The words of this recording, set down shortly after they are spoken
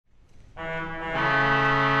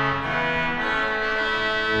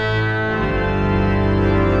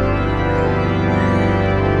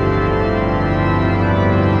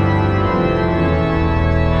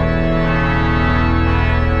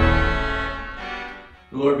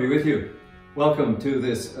The Lord be with you. Welcome to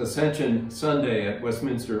this Ascension Sunday at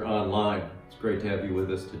Westminster Online. It's great to have you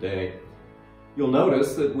with us today. You'll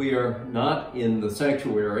notice that we are not in the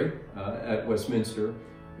sanctuary at Westminster.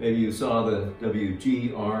 Maybe you saw the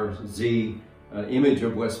WGRZ image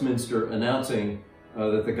of Westminster announcing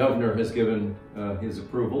that the governor has given his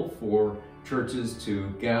approval for churches to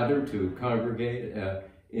gather, to congregate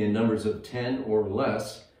in numbers of 10 or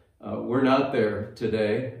less. We're not there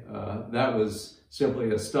today. That was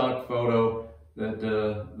simply a stock photo that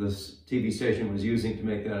this TV station was using to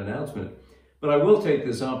make that announcement. But I will take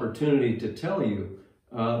this opportunity to tell you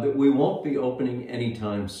that we won't be opening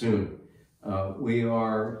anytime soon. We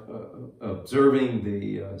are observing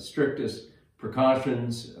the strictest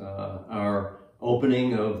precautions. Our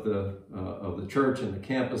opening of the church and the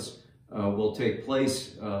campus will take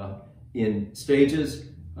place in stages,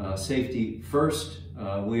 safety first.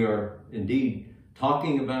 We are indeed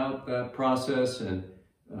talking about that process and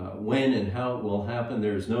when and how it will happen.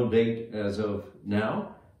 There's no date as of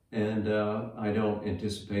now, and I don't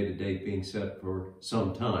anticipate a date being set for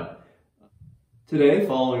some time. Today,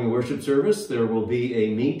 following the worship service, there will be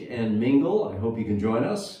a meet and mingle. I hope you can join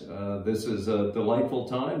us. This is a delightful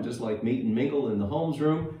time, just like meet and mingle in the Holmes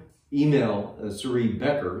room. Email Cerie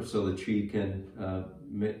Becker so that she can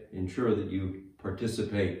ensure that you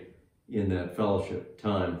participate in that fellowship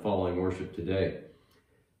time following worship today.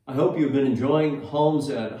 I hope you've been enjoying Homes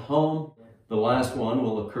at Home. The last one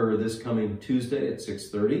will occur this coming Tuesday at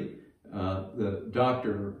 6:30. The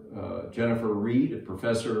Dr. Jennifer Reed, a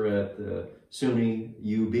professor at the SUNY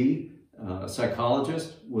UB, a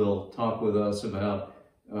psychologist, will talk with us about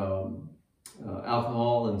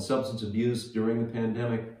alcohol and substance abuse during the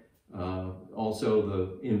pandemic, also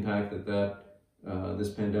the impact that this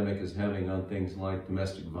pandemic is having on things like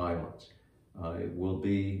domestic violence. It will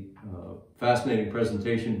be a fascinating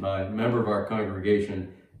presentation by a member of our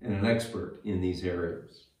congregation and an expert in these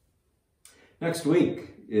areas. Next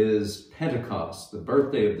week is Pentecost, the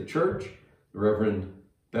birthday of the church. The Reverend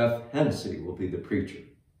Beth Hennessy will be the preacher.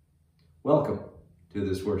 Welcome to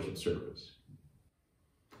this worship service.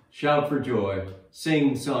 Shout for joy,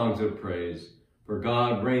 sing songs of praise, for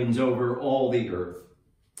God reigns over all the earth.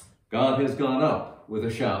 God has gone up with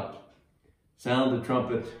a shout. Sound the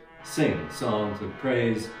trumpet, sing songs of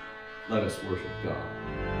praise. Let us worship God.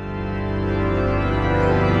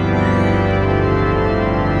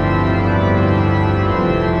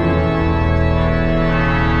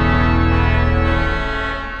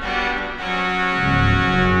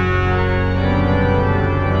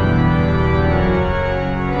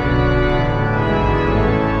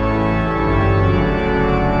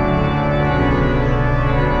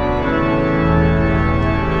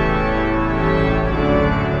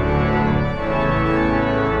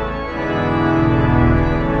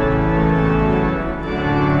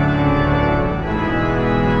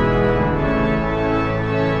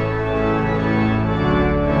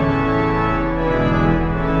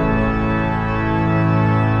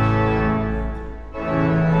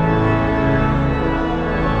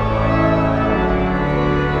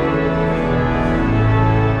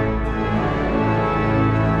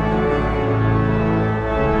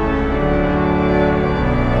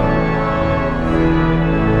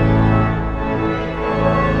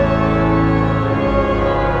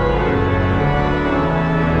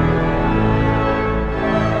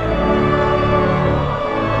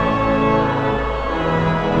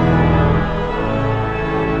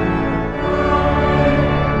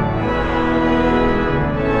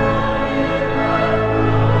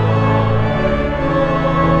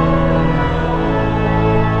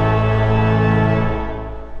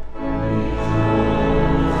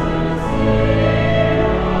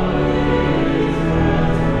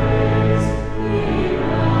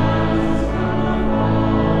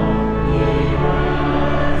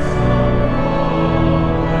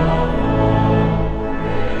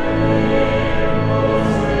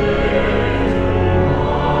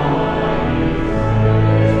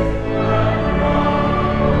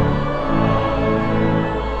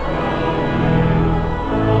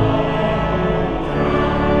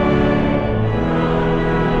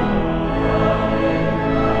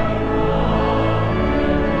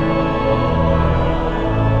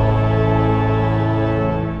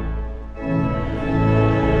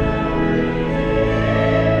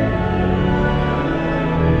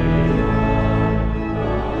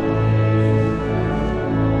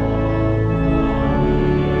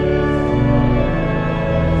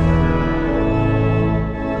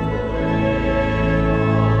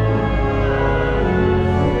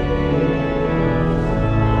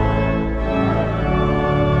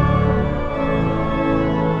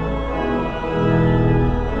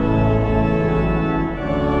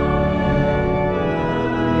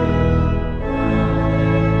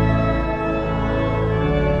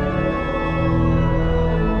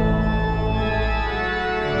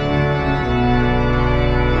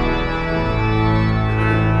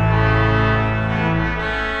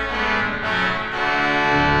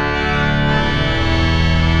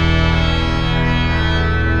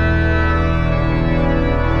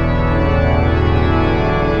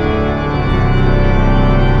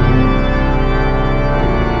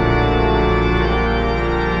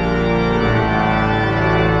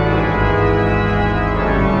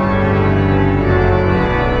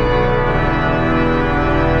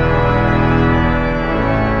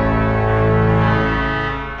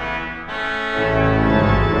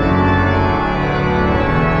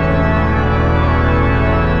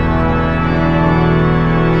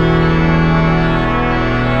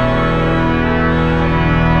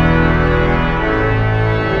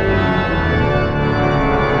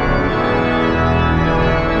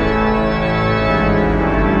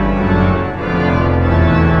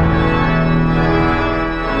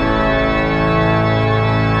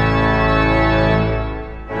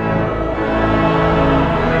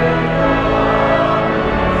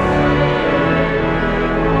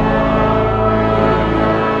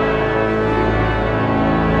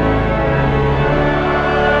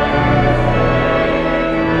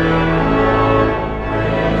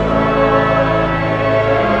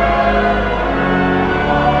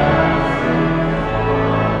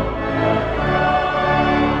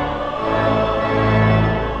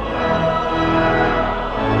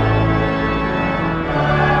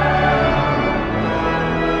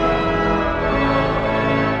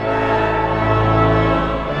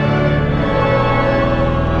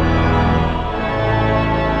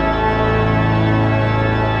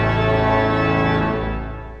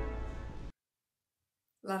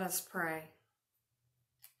 Let us pray.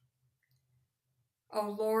 O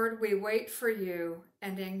Lord, we wait for you,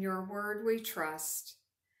 and in your word we trust.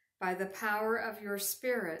 By the power of your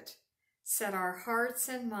Spirit, set our hearts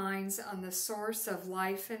and minds on the source of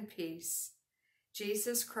life and peace,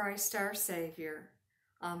 Jesus Christ our Savior.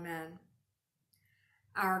 Amen.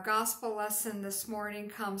 Our gospel lesson this morning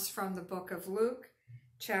comes from the book of Luke,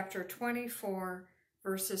 chapter 24,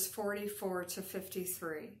 verses 44 to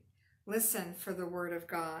 53. Listen for the word of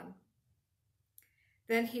God.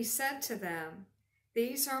 Then he said to them,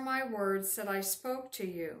 "These are my words that I spoke to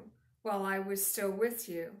you while I was still with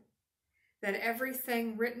you, that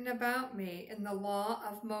everything written about me in the law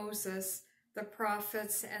of Moses, the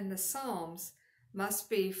prophets, and the Psalms must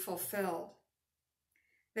be fulfilled."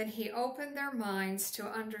 Then he opened their minds to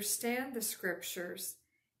understand the scriptures,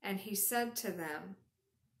 and he said to them,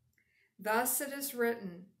 "Thus it is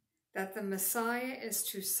written that the Messiah is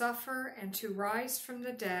to suffer and to rise from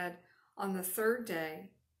the dead on the third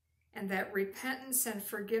day, and that repentance and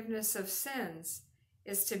forgiveness of sins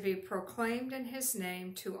is to be proclaimed in his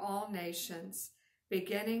name to all nations,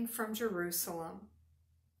 beginning from Jerusalem.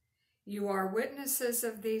 You are witnesses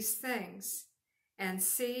of these things, and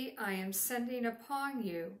see, I am sending upon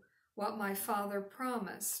you what my Father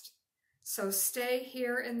promised. So stay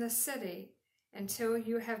here in the city until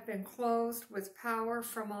you have been clothed with power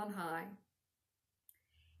from on high."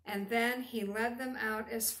 And then he led them out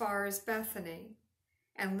as far as Bethany,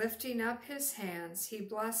 and lifting up his hands, he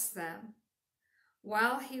blessed them.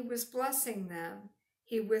 While he was blessing them,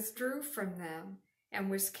 he withdrew from them and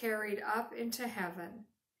was carried up into heaven.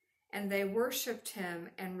 And they worshipped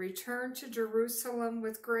him and returned to Jerusalem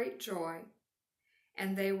with great joy.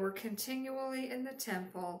 And they were continually in the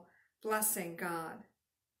temple, blessing God.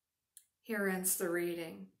 Here ends the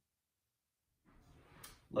reading.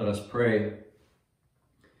 Let us pray.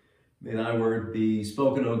 May thy word be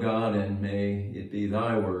spoken, O God, and may it be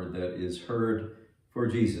thy word that is heard for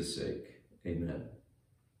Jesus' sake. Amen.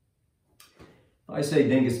 If I say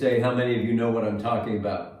Dingus Day, how many of you know what I'm talking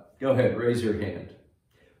about? Go ahead, raise your hand.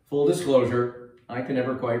 Full disclosure, I can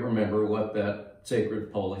never quite remember what that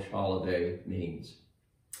sacred Polish holiday means.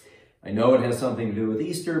 I know it has something to do with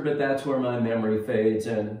Easter, but that's where my memory fades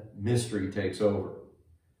and mystery takes over.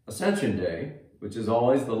 Ascension Day, which is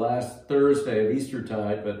always the last Thursday of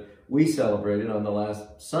Eastertide, but we celebrate it on the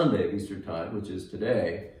last Sunday of Eastertide, which is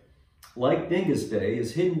today, like Dingus Day,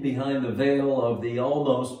 is hidden behind the veil of the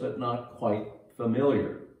almost but not quite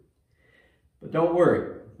familiar. But don't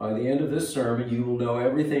worry, by the end of this sermon, you will know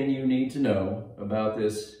everything you need to know about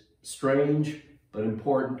this strange but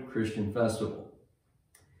important Christian festival.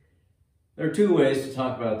 There are two ways to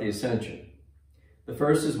talk about the Ascension. The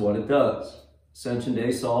first is what it does. Ascension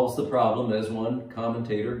Day solves the problem, as one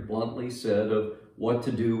commentator bluntly said, of what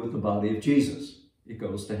to do with the body of Jesus. It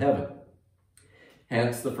goes to heaven.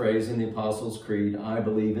 Hence the phrase in the Apostles' Creed, "I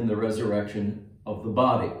believe in the resurrection of the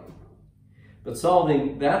body." But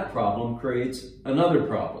solving that problem creates another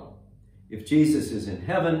problem. If Jesus is in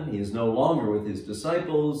heaven, he is no longer with his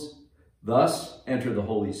disciples. Thus enter the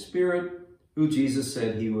Holy Spirit, who Jesus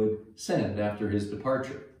said he would send after his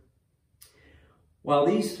departure. While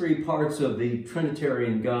these three parts of the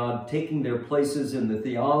Trinitarian God taking their places in the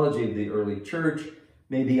theology of the early church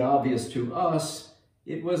may be obvious to us,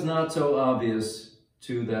 it was not so obvious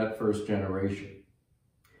to that first generation.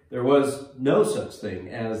 There was no such thing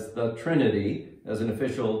as the Trinity as an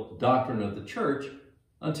official doctrine of the church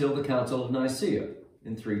until the Council of Nicaea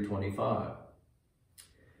in 325.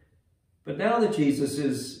 But now that Jesus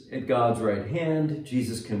is at God's right hand,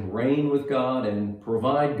 Jesus can reign with God and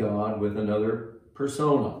provide God with another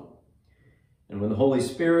persona. And when the Holy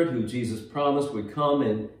Spirit, who Jesus promised would come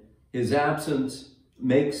in his absence,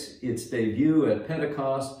 makes its debut at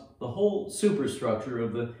Pentecost, the whole superstructure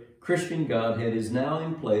of the Christian Godhead is now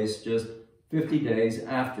in place just 50 days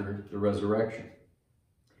after the resurrection.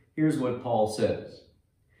 Here's what Paul says.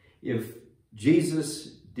 If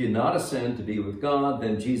Jesus did not ascend to be with God,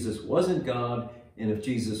 then Jesus wasn't God. And if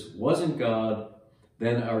Jesus wasn't God,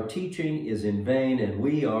 then our teaching is in vain and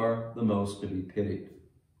we are the most to be pitied.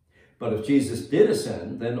 But if Jesus did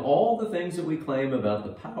ascend, then all the things that we claim about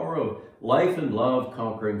the power of life and love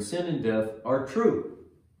conquering sin and death are true.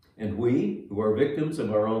 And we, who are victims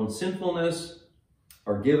of our own sinfulness,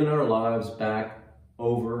 are given our lives back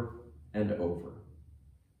over and over.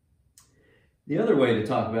 The other way to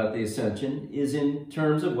talk about the Ascension is in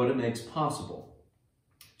terms of what it makes possible.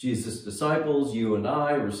 Jesus' disciples, you and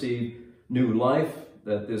I, receive new life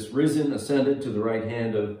that this risen, ascended to the right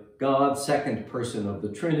hand of God, second person of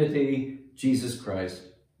the Trinity, Jesus Christ,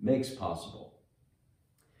 makes possible.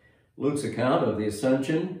 Luke's account of the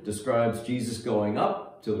Ascension describes Jesus going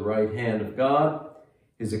up up to the right hand of God.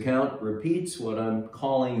 His account repeats what I'm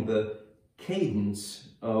calling the cadence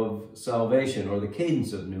of salvation, or the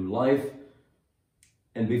cadence of new life.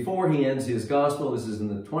 And before he ends his gospel, this is in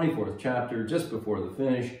the 24th chapter, just before the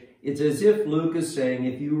finish, it's as if Luke is saying,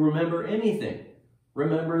 if you remember anything,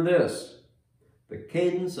 remember this. The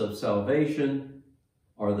cadence of salvation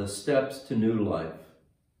are the steps to new life.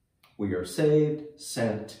 We are saved,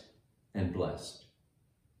 sent, and blessed.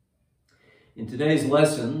 In today's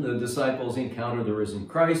lesson, the disciples encounter the risen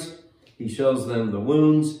Christ. He shows them the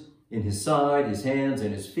wounds in his side, his hands,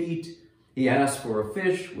 and his feet. He asks for a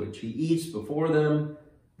fish, which he eats before them.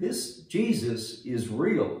 This Jesus is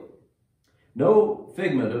real. No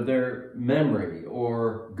figment of their memory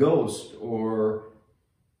or ghost or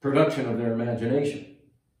production of their imagination.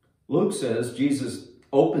 Luke says Jesus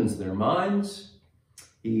opens their minds.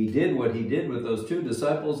 He did what he did with those two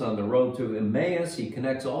disciples on the road to Emmaus. He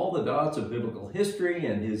connects all the dots of biblical history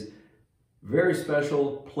and his very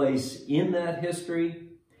special place in that history.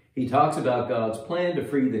 He talks about God's plan to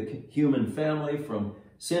free the human family from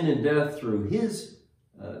sin and death through his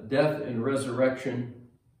death and resurrection.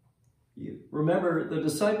 Remember, the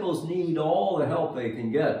disciples need all the help they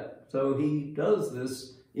can get. So he does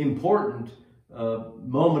this important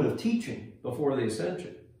moment of teaching before the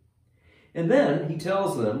Ascension. And then he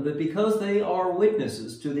tells them that because they are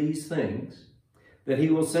witnesses to these things, that he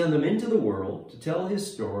will send them into the world to tell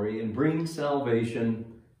his story and bring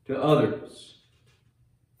salvation to others,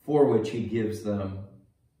 for which he gives them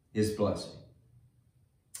his blessing.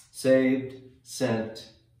 Saved,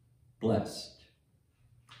 sent, blessed.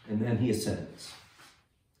 And then he ascends.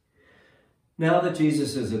 Now that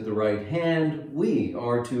Jesus is at the right hand, we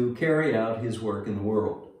are to carry out his work in the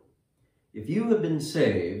world. If you have been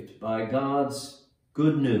saved by God's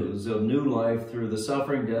good news of new life through the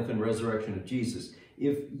suffering, death, and resurrection of Jesus,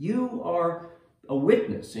 if you are a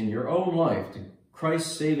witness in your own life to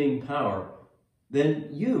Christ's saving power, then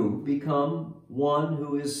you become one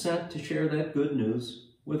who is sent to share that good news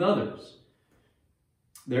with others.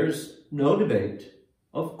 There's no debate.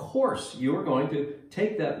 Of course, you are going to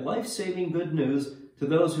take that life-saving good news to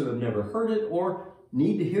those who have never heard it or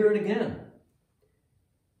need to hear it again.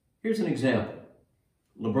 Here's an example.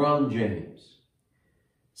 LeBron James.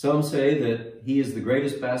 Some say that he is the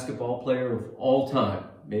greatest basketball player of all time.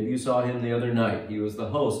 Maybe you saw him the other night. He was the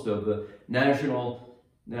host of the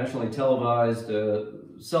nationally televised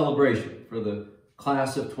celebration for the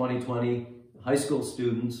class of 2020 high school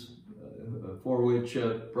students, for which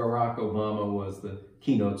Barack Obama was the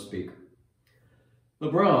keynote speaker.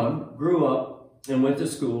 LeBron grew up and went to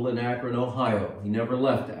school in Akron, Ohio. He never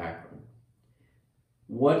left Akron.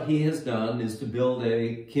 What he has done is to build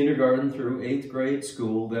a kindergarten through 8th grade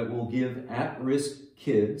school that will give at-risk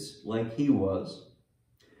kids, like he was,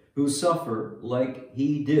 who suffer like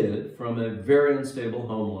he did from a very unstable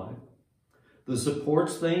home life, the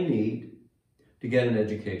supports they need to get an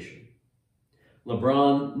education.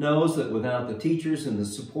 LeBron knows that without the teachers and the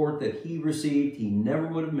support that he received, he never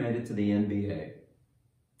would have made it to the NBA.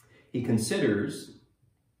 He considers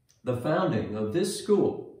the founding of this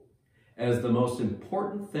school as the most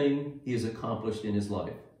important thing he has accomplished in his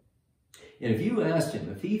life. And if you asked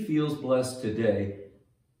him if he feels blessed today,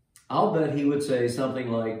 I'll bet he would say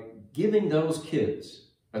something like, giving those kids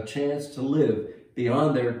a chance to live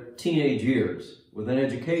beyond their teenage years with an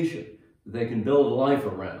education that they can build a life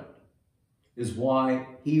around is why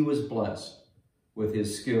he was blessed with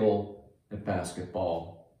his skill at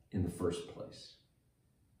basketball in the first place.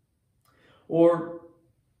 Or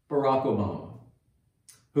Barack Obama,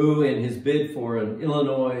 who in his bid for an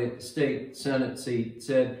Illinois State Senate seat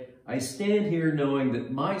said, I stand here knowing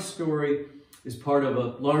that my story is part of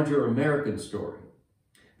a larger American story,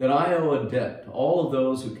 that I owe a debt to all of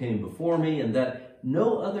those who came before me, and that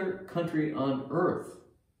no other country on earth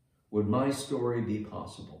would my story be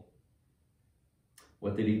possible.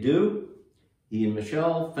 What did he do? He and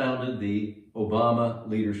Michelle founded the Obama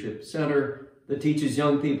Leadership Center that teaches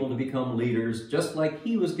young people to become leaders, just like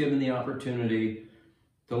he was given the opportunity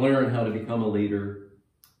to learn how to become a leader.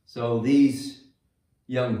 So these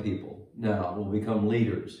young people now will become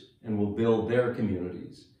leaders and will build their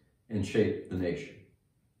communities and shape the nation.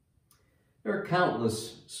 There are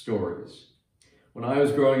countless stories. When I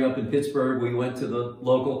was growing up in Pittsburgh, we went to the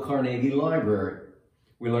local Carnegie Library.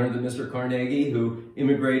 We learned that Mr. Carnegie, who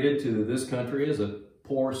immigrated to this country as a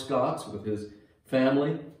poor Scots with his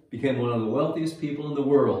family, became one of the wealthiest people in the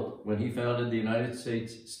world when he founded the United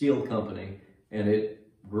States Steel Company, and it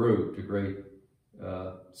grew to great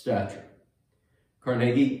stature.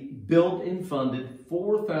 Carnegie built and funded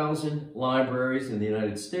 4,000 libraries in the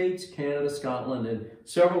United States, Canada, Scotland, and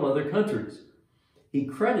several other countries. he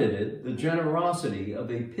credited the generosity of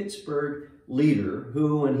a Pittsburgh leader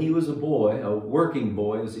who, when he was a boy, a working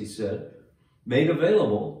boy, as he said, made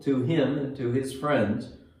available to him and to his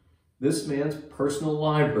friends this man's personal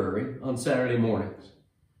library on Saturday mornings.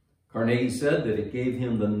 Carnegie said that it gave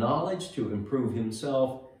him the knowledge to improve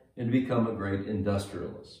himself and to become a great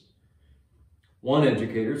industrialist. One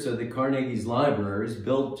educator said that Carnegie's libraries,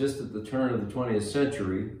 built just at the turn of the 20th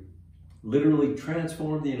century, literally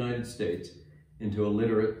transformed the United States into a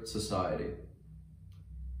literate society.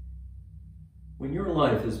 When your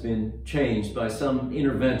life has been changed by some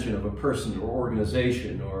intervention of a person or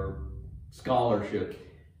organization or scholarship,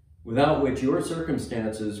 without which your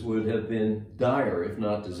circumstances would have been dire, if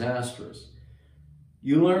not disastrous,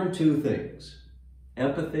 you learn two things: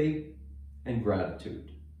 empathy and gratitude.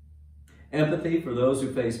 Empathy for those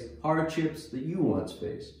who face hardships that you once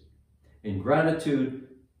faced, and gratitude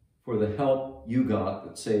for the help you got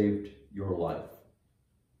that saved your life.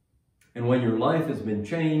 And when your life has been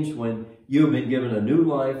changed, when you've been given a new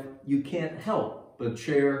life, you can't help but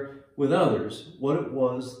share with others what it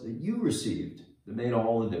was that you received that made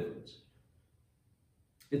all the difference.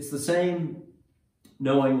 It's the same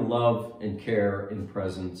knowing, love, and care and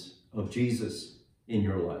presence of Jesus in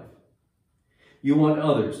your life. You want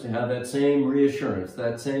others to have that same reassurance,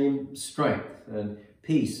 that same strength and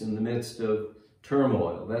peace in the midst of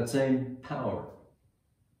turmoil, that same power.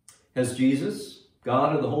 Has Jesus,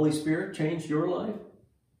 God or the Holy Spirit, changed your life?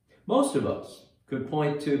 Most of us could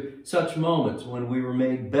point to such moments when we were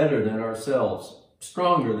made better than ourselves,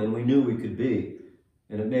 stronger than we knew we could be,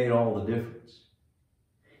 and it made all the difference.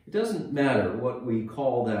 It doesn't matter what we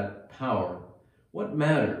call that power. What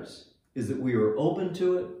matters is that we were open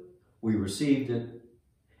to it, we received it,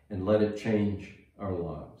 and let it change our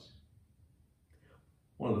lives.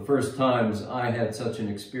 One of the first times I had such an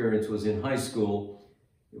experience was in high school.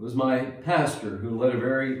 It was my pastor, who led a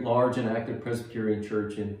very large and active Presbyterian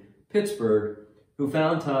church in Pittsburgh, who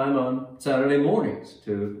found time on Saturday mornings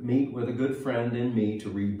to meet with a good friend and me to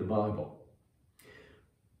read the Bible.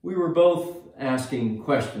 We were both asking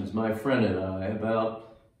questions, my friend and I,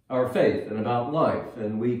 about our faith and about life,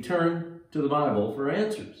 and we turned to the Bible for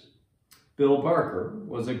answers. Bill Barker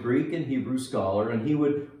was a Greek and Hebrew scholar, and he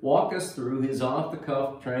would walk us through his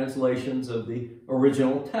off-the-cuff translations of the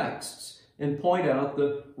original texts and point out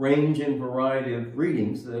the range and variety of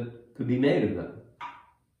readings that could be made of them.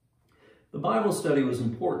 The Bible study was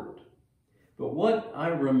important, but what I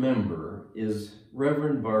remember is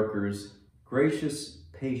Reverend Barker's gracious,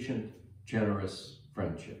 patient, generous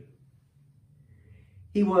friendship.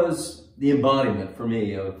 He was the embodiment for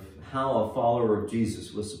me of how a follower of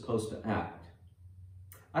Jesus was supposed to act.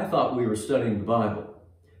 I thought we were studying the Bible,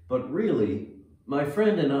 but really, my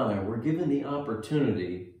friend and I were given the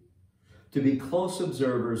opportunity to be close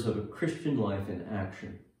observers of a Christian life in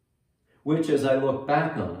action, which, as I look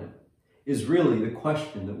back on it, is really the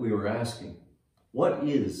question that we were asking. What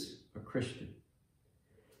is a Christian?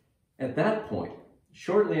 At that point,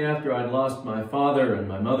 shortly after I'd lost my father and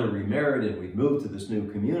my mother remarried and we'd moved to this new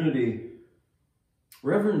community,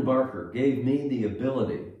 Reverend Barker gave me the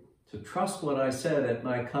ability to trust what I said at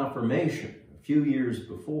my confirmation a few years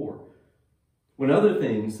before, when other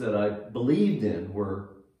things that I believed in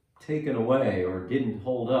were taken away or didn't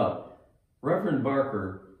hold up. Reverend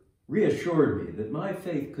Barker reassured me that my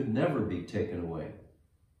faith could never be taken away.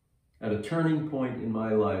 At a turning point in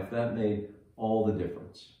my life, that made all the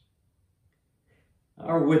difference.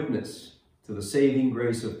 Our witness to the saving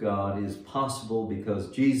grace of God is possible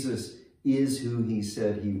because Jesus is who he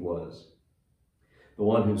said he was. The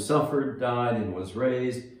one who suffered, died, and was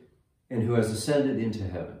raised, and who has ascended into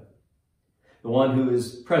heaven. The one who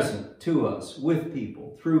is present to us, with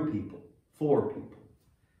people, through people, for people.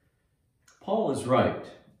 Paul is right.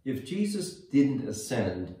 If Jesus didn't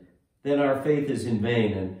ascend, then our faith is in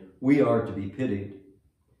vain and we are to be pitied.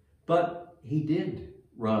 But he did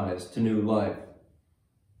rise to new life.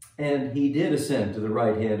 And he did ascend to the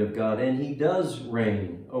right hand of God, and he does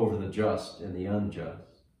reign over the just and the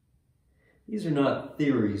unjust. These are not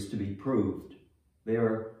theories to be proved. They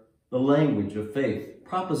are the language of faith,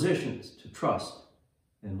 propositions to trust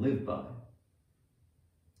and live by.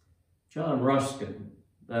 John Ruskin,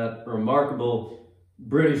 that remarkable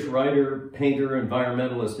British writer, painter,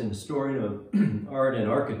 environmentalist, and historian of art and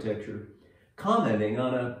architecture, commenting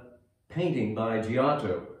on a painting by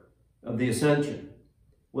Giotto of the Ascension,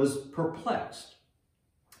 was perplexed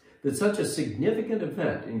that such a significant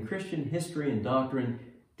event in Christian history and doctrine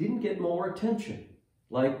didn't get more attention,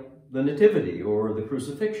 like the Nativity or the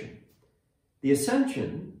Crucifixion. The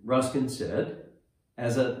Ascension, Ruskin said,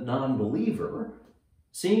 as a non-believer,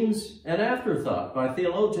 seems an afterthought by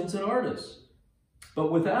theologians and artists.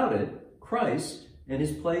 But without it, Christ and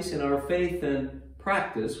his place in our faith and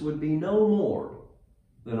practice would be no more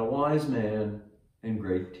than a wise man and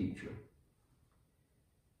great teacher.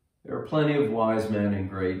 There are plenty of wise men and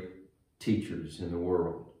great teachers in the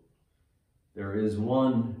world. There is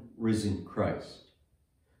one risen Christ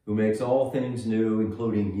who makes all things new,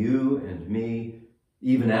 including you and me,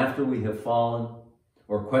 even after we have fallen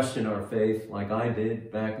or questioned our faith like I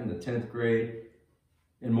did back in the 10th grade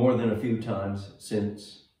and more than a few times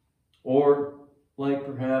since, or like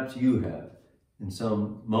perhaps you have in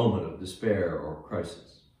some moment of despair or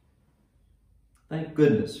crisis. Thank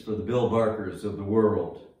goodness for the Bill Barkers of the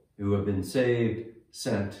world who have been saved,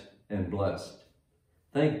 sent, and blessed.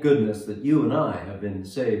 Thank goodness that you and I have been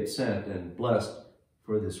saved, sent, and blessed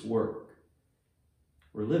for this work.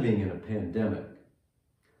 We're living in a pandemic.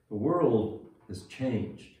 The world has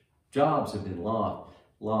changed. Jobs have been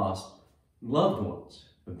lost. Loved ones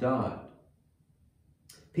have died.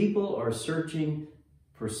 People are searching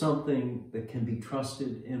for something that can be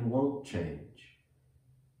trusted and won't change.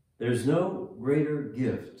 There's no greater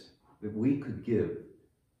gift that we could give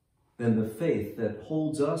than the faith that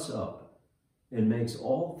holds us up and makes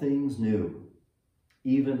all things new,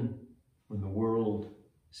 even when the world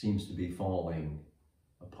seems to be falling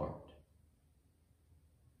apart.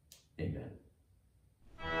 Amen.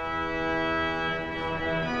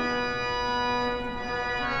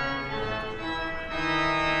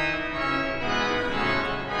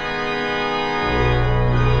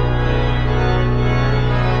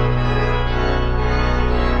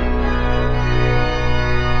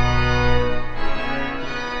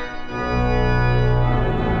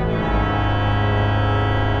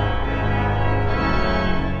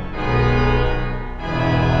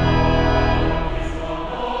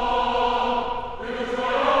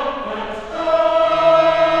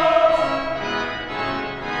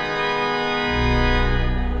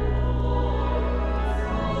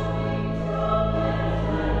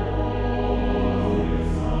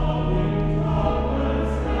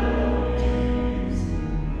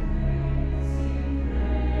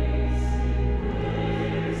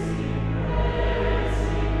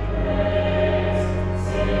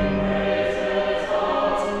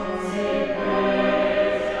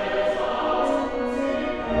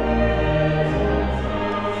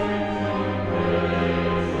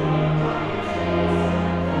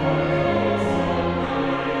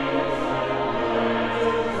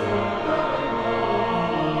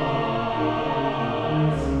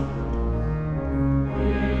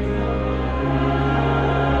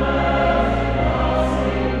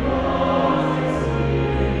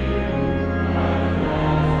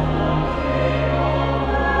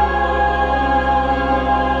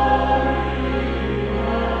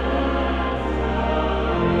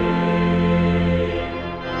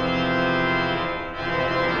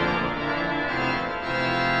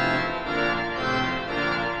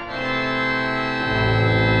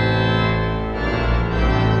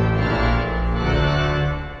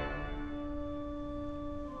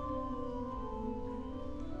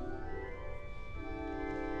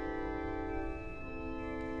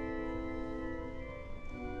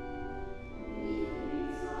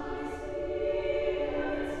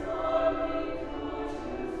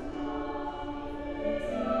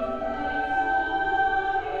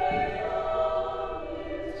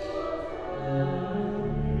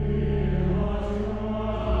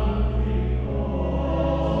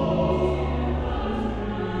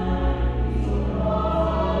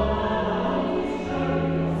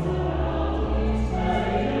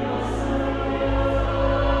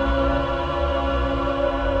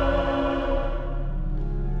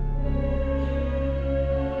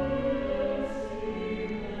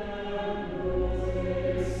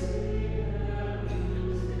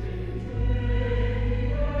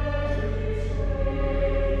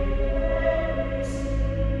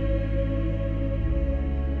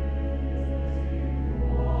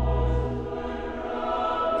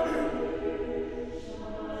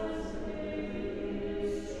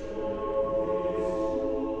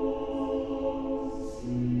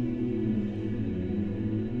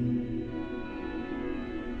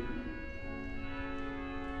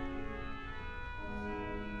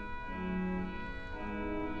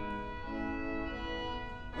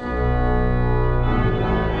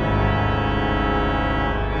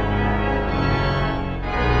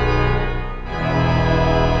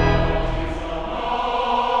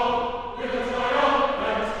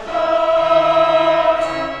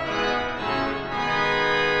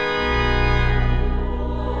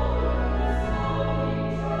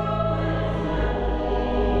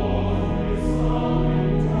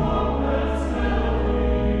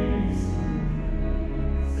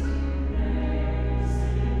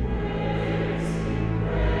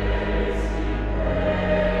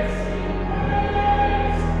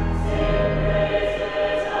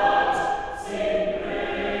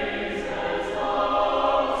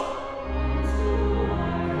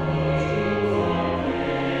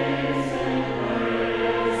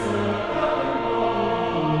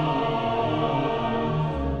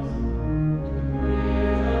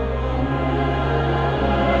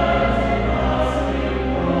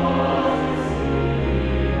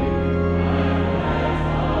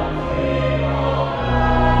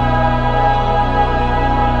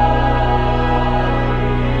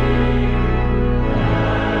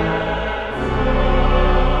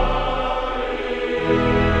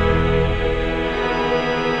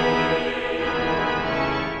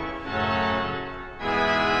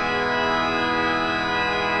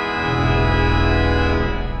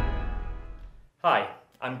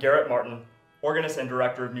 Garrett Martin, Organist and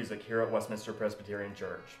Director of Music here at Westminster Presbyterian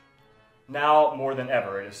Church. Now, more than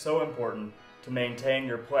ever, it is so important to maintain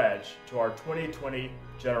your pledge to our 2020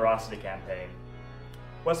 generosity campaign.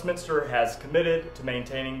 Westminster has committed to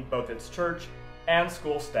maintaining both its church and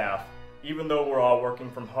school staff, even though we're all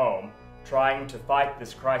working from home, trying to fight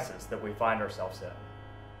this crisis that we find ourselves in.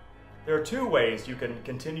 There are two ways you can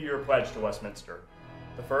continue your pledge to Westminster.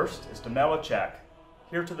 The first is to mail a check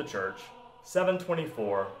here to the church,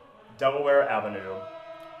 724 Delaware Avenue,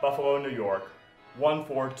 Buffalo, New York,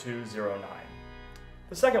 14209.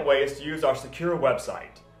 The second way is to use our secure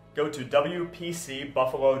website. Go to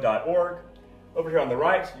wpcbuffalo.org. Over here on the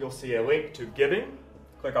right, you'll see a link to giving.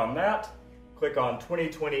 Click on that. Click on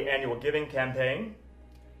 2020 Annual Giving Campaign.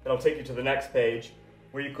 That'll take you to the next page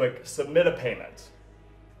where you click Submit a Payment.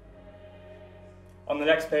 On the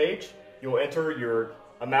next page, you'll enter your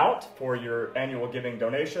amount for your annual giving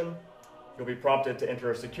donation. You'll be prompted to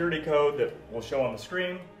enter a security code that will show on the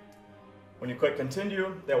screen. When you click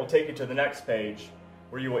Continue, that will take you to the next page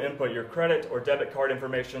where you will input your credit or debit card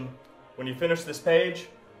information. When you finish this page,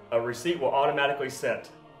 a receipt will automatically sent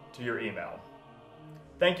to your email.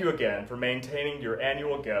 Thank you again for maintaining your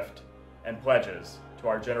annual gift and pledges to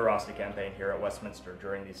our generosity campaign here at Westminster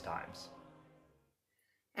during these times.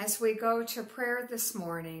 As we go to prayer this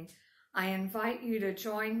morning, I invite you to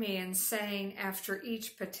join me in saying after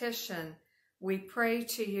each petition, "We pray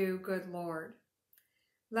to you, good Lord."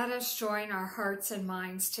 Let us join our hearts and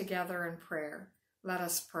minds together in prayer. Let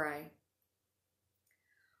us pray.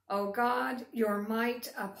 O God, your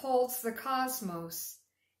might upholds the cosmos,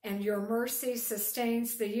 and your mercy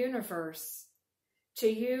sustains the universe. To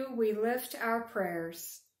you we lift our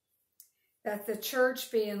prayers, that the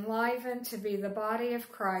church be enlivened to be the body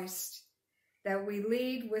of Christ, that we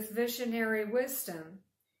lead with visionary wisdom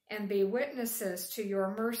and be witnesses to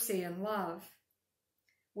your mercy and love.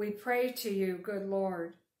 We pray to you, good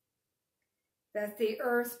Lord, that the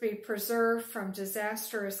earth be preserved from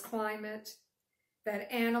disastrous climate,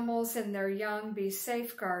 that animals and their young be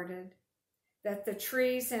safeguarded, that the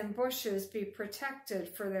trees and bushes be protected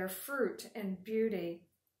for their fruit and beauty.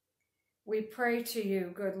 We pray to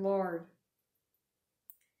you, good Lord,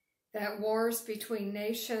 that wars between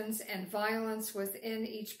nations and violence within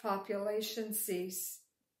each population cease,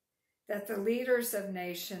 that the leaders of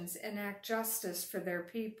nations enact justice for their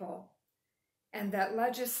people, and that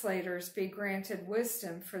legislators be granted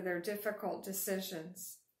wisdom for their difficult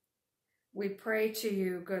decisions. We pray to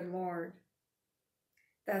you, good Lord,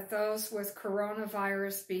 that those with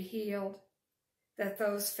coronavirus be healed, that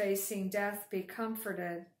those facing death be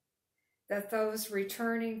comforted, that those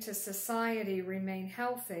returning to society remain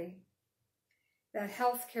healthy, that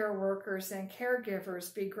healthcare workers and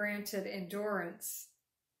caregivers be granted endurance,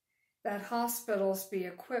 that hospitals be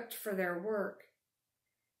equipped for their work,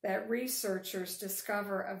 that researchers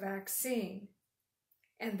discover a vaccine,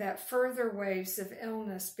 and that further waves of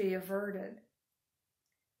illness be averted.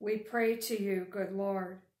 We pray to you, good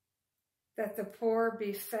Lord, that the poor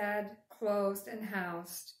be fed, clothed, and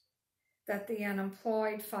housed, that the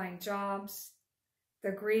unemployed find jobs,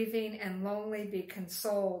 the grieving and lonely be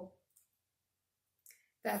consoled,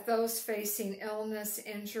 that those facing illness,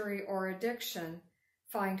 injury, or addiction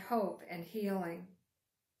find hope and healing.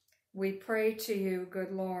 We pray to you,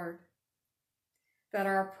 good Lord, that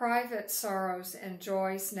our private sorrows and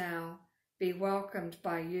joys now be welcomed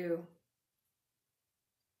by you.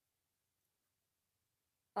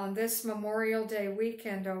 On this Memorial Day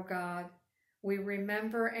weekend, O God, we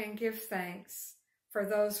remember and give thanks for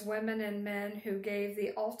those women and men who gave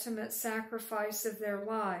the ultimate sacrifice of their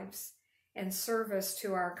lives in service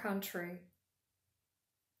to our country.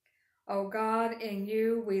 O God, in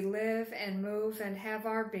you we live and move and have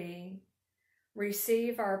our being.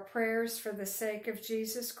 Receive our prayers for the sake of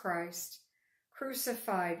Jesus Christ,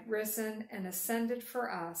 crucified, risen, and ascended for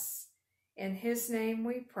us. In his name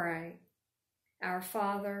we pray. Our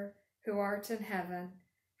Father, who art in heaven,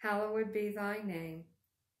 hallowed be thy name.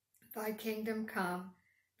 Thy kingdom come,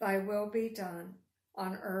 thy will be done,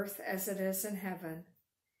 on earth as it is in heaven.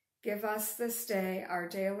 Give us this day our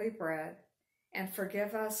daily bread, and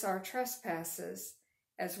forgive us our trespasses,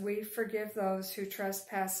 as we forgive those who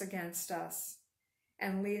trespass against us.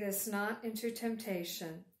 And lead us not into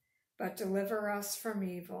temptation, but deliver us from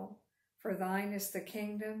evil. For thine is the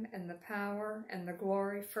kingdom, and the power, and the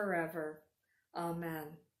glory forever.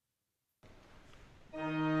 Amen.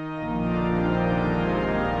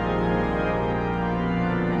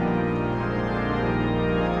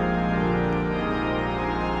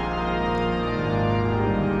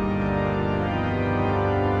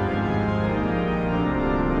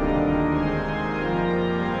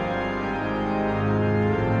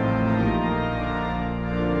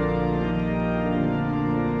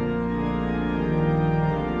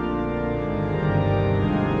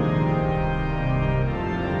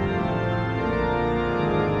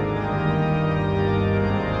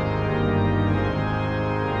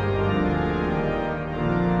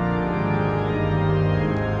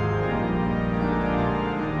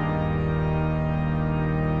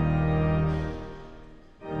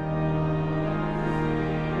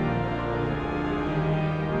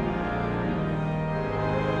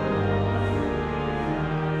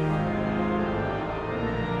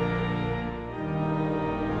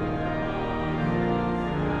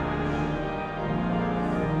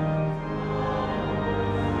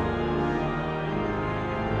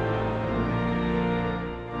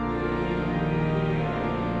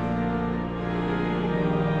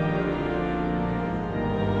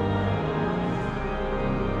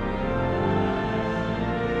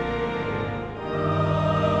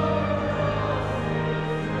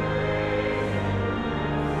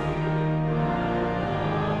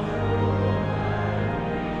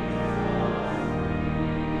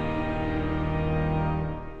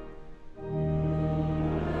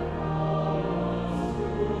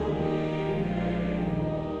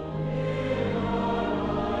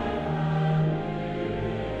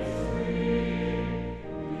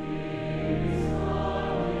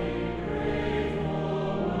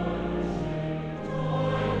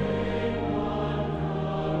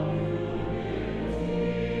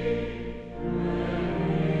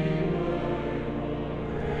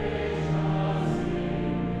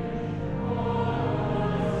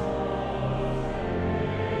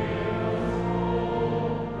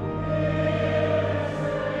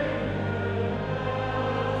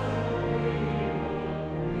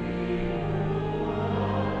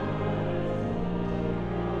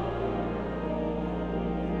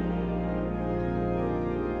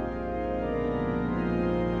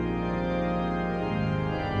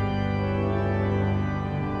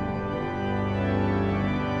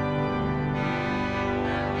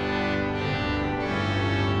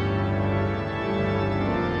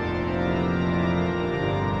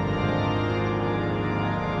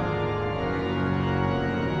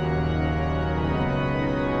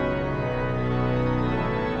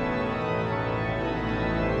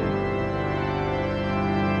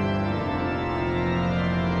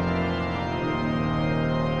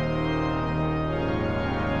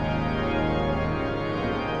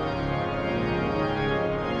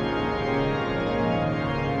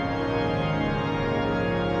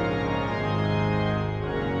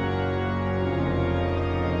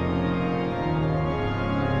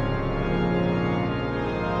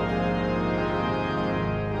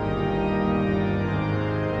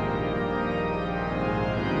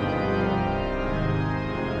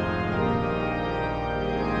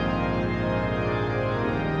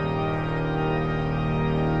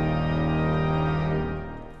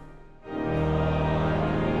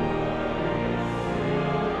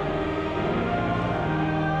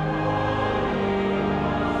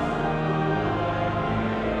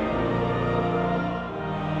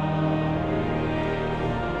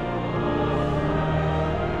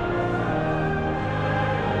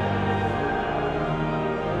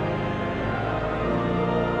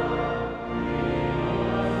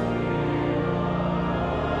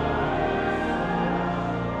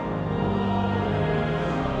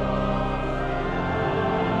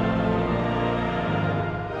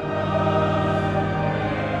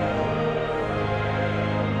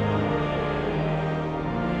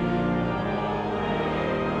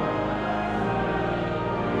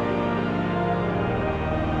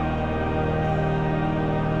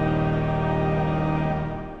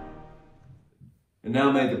 And now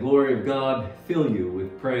may the glory of God fill you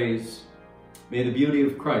with praise. May the beauty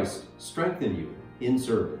of Christ strengthen you in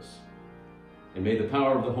service. And may the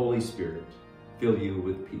power of the Holy Spirit fill you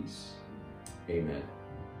with peace. Amen.